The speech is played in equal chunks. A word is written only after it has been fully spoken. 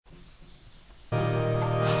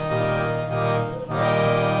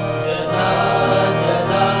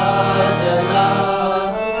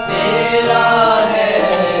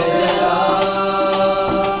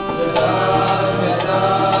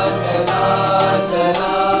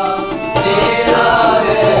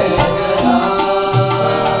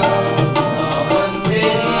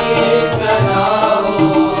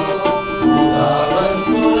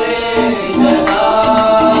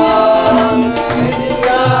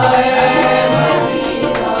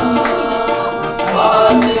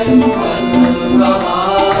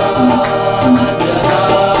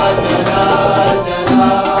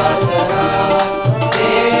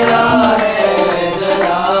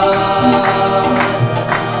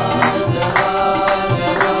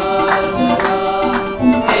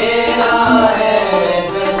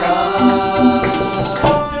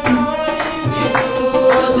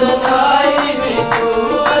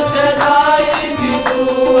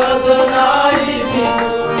अदनाई भी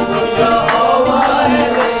तू यहोवा है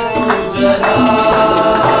तू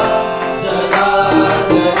जलाल जलाल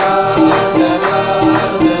जलाल जलाल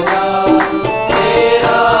जलाल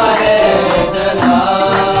तेरा है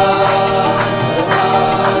जलाल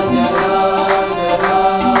जलाल जलाल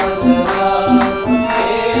जलाल जलाल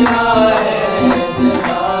तेरा है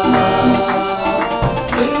जलाल।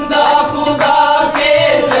 जिंदा खुदा के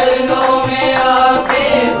चरणों में आके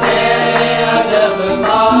चैन अजब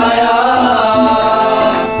पाया,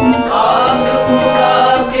 पाक खुदा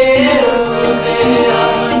के रूह से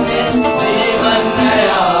हमने जीवन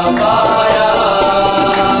नया पाया।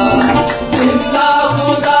 जिंदा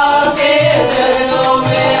खुदा के चरणों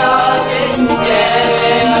में आके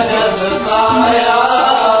चैन अजब पाया,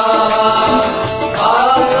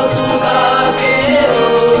 पाक खुदा के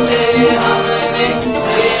रूह से हमने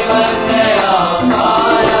जीवन नया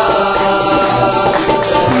पाया।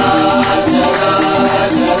 जलाल जलाल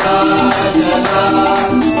जलाल जलाल